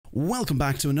Welcome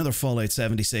back to another Fallout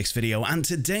 76 video, and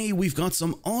today we've got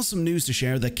some awesome news to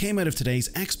share that came out of today's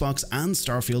Xbox and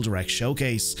Starfield Direct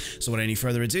Showcase. So without any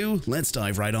further ado, let's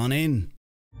dive right on in.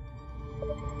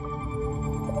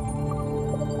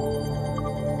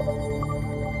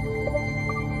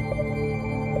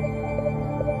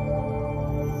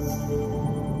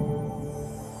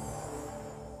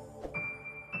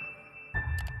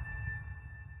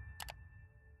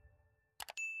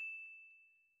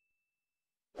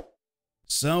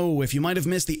 So, if you might have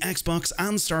missed the Xbox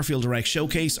and Starfield Direct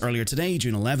Showcase earlier today,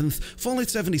 June 11th, Fallout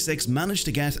 76 managed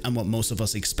to get, and what most of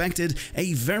us expected,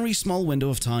 a very small window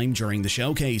of time during the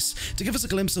showcase to give us a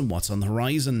glimpse on what's on the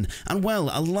horizon. And well,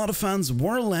 a lot of fans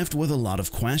were left with a lot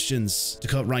of questions. To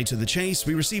cut right to the chase,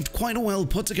 we received quite a well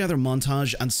put together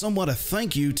montage and somewhat a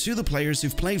thank you to the players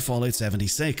who've played Fallout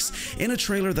 76 in a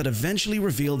trailer that eventually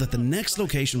revealed that the next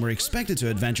location we're expected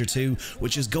to adventure to,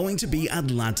 which is going to be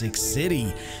Atlantic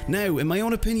City. Now, in my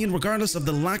own opinion, regardless of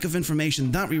the lack of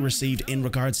information that we received in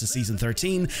regards to Season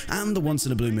 13 and the Once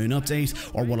in a Blue Moon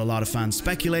update, or what a lot of fans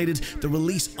speculated, the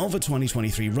release of a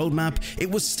 2023 roadmap,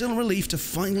 it was still a relief to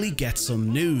finally get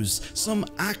some news, some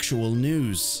actual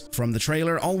news. From the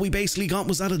trailer, all we basically got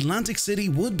was that Atlantic City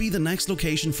would be the next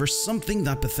location for something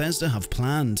that Bethesda have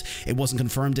planned. It wasn't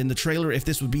confirmed in the trailer if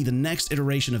this would be the next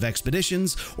iteration of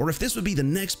Expeditions, or if this would be the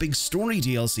next big story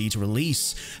DLC to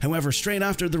release. However, straight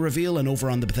after the reveal and over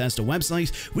on the Bethesda website,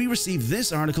 we received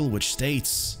this article which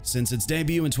states, since its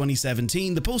debut in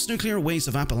 2017, the post-nuclear wastes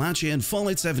of Appalachia and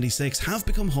Fallout 76 have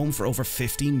become home for over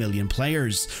 15 million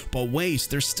players. But wait,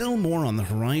 there's still more on the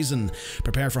horizon.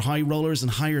 Prepare for high rollers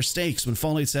and higher stakes when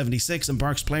Fallout 76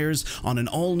 embarks players on an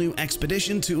all-new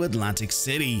expedition to Atlantic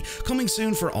City, coming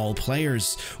soon for all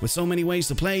players. With so many ways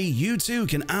to play, you too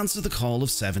can answer the call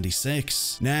of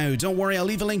 76. Now, don't worry, I'll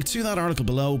leave a link to that article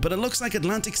below, but it looks like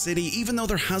Atlantic City, even though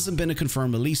there hasn't been a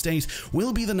confirmed release date,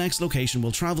 will be the next location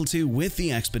we'll travel to with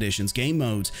the Expeditions game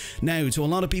mode. Now, to a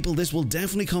lot of people, this will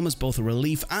definitely come as both a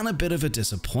relief and a bit of a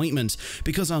disappointment,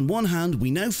 because on one hand,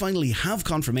 we now finally have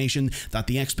confirmation that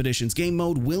the Expeditions game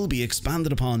mode will be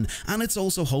expanded upon, and it's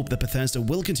also hoped that Bethesda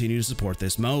will continue to support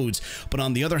this mode. But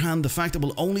on the other hand, the fact that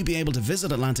we'll only be able to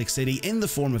visit Atlantic City in the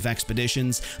form of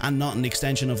Expeditions, and not an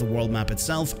extension of the world map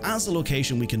itself as a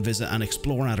location we can visit and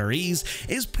explore at our ease,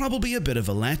 is probably a bit of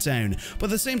a letdown. But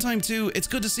at the same time too, it's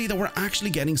good to see that we're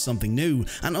actually getting something new,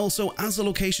 and also as a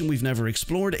location we've never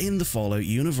explored in the Fallout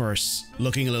universe.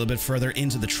 Looking a little bit further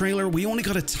into the trailer, we only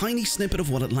got a tiny snippet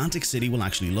of what Atlantic City will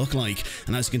actually look like,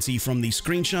 and as you can see from these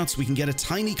screenshots, we can get a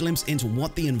tiny glimpse into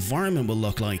what the environment will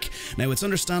look like. Now, it's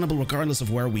understandable regardless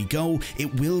of where we go,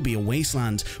 it will be a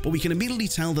wasteland, but we can immediately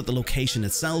tell that the location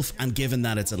itself, and given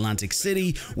that it's Atlantic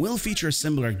City, will feature a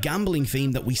similar gambling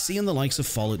theme that we see in the likes of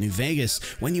Fallout New Vegas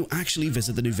when you actually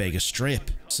visit the New Vegas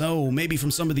Strip. So maybe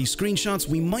from some of these screenshots,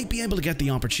 we might be able to get the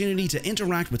opportunity to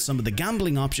interact with some of the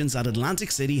gambling options that Atlantic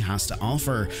City has to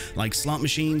offer, like slot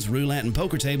machines, roulette and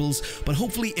poker tables, but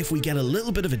hopefully if we get a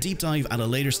little bit of a deep dive at a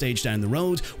later stage down the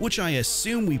road, which I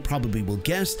assume we probably will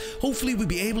get, hopefully we'll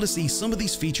be able to see some of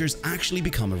these features actually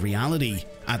become a reality.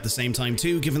 At the same time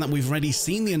too, given that we've already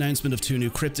seen the announcement of 2 new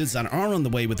cryptids that are on the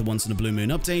way with the Once in a Blue Moon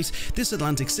update, this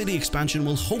Atlantic City expansion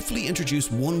will hopefully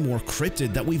introduce one more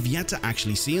cryptid that we've yet to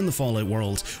actually see in the Fallout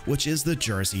world, which is the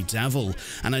Jersey Devil.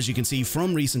 And as you can see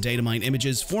from recent data mine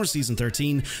images for Season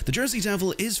 13, the Jersey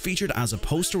Devil is featured as a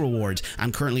poster reward,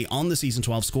 and currently on the Season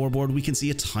 12 scoreboard we can see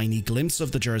a tiny glimpse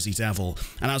of the Jersey Devil.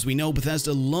 And as we know,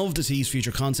 Bethesda love to tease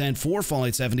future content for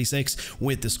Fallout 76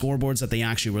 with the scoreboards that they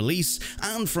actually release,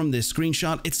 and from this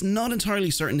screenshot, it's not entirely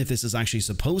certain if this is actually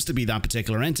supposed to be that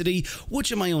particular entity,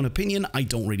 which in my own opinion, I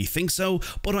don't really think so,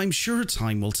 but I'm sure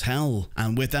time will tell.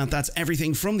 And with that, that's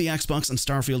everything from the Xbox and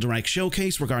Starfield Direct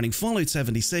Showcase regarding Fallout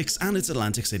 76 and its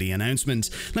Atlantic City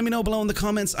announcement. Let me know below in the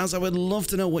comments, as I would love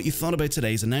to know what you thought about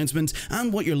today's announcement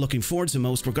and what you're looking forward to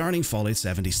most regarding Fallout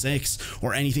 76,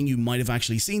 or anything you might have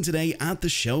actually seen today at the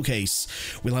showcase.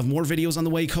 We'll have more videos on the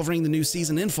way covering the new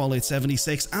season in Fallout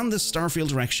 76 and the Starfield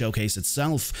Direct Showcase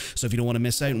itself, so if you don't want to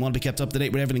miss out and want to be kept up to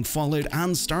date with everything Fallout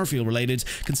and Starfield related,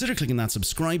 consider clicking that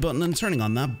subscribe button and turning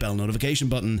on that bell notification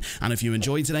button. And if you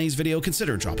enjoyed today's video,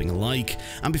 consider dropping a like.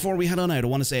 And before we head on out, I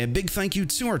want to say a big thank you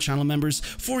to our channel members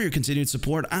for your continued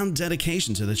support and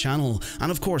dedication to the channel,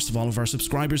 and of course to all of our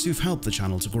subscribers who've helped the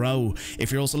channel to grow.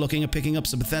 If you're also looking at picking up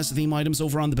some Bethesda theme items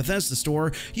over on the Bethesda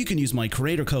store, you can use my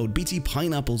creator code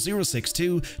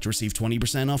BTPineapple062 to receive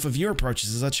 20% off of your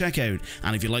purchases at checkout.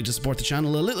 And if you'd like to support the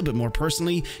channel a little bit more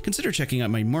personally, consider checking out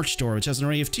my merch store, which has an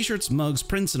array of t-shirts, mugs,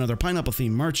 prints and other pineapple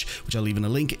themed merch, which I'll leave in a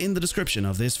link in the description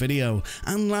of this video.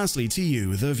 And lastly, to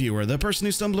you, the viewer, the person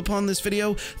who stumbled upon this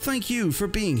video, thank you for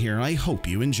being here. I hope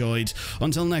you enjoyed.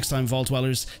 Until next time, Vault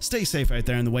Dwellers, stay safe out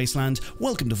there in the wasteland,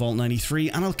 welcome to Vault 93,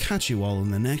 and I'll catch you all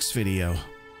in the next video.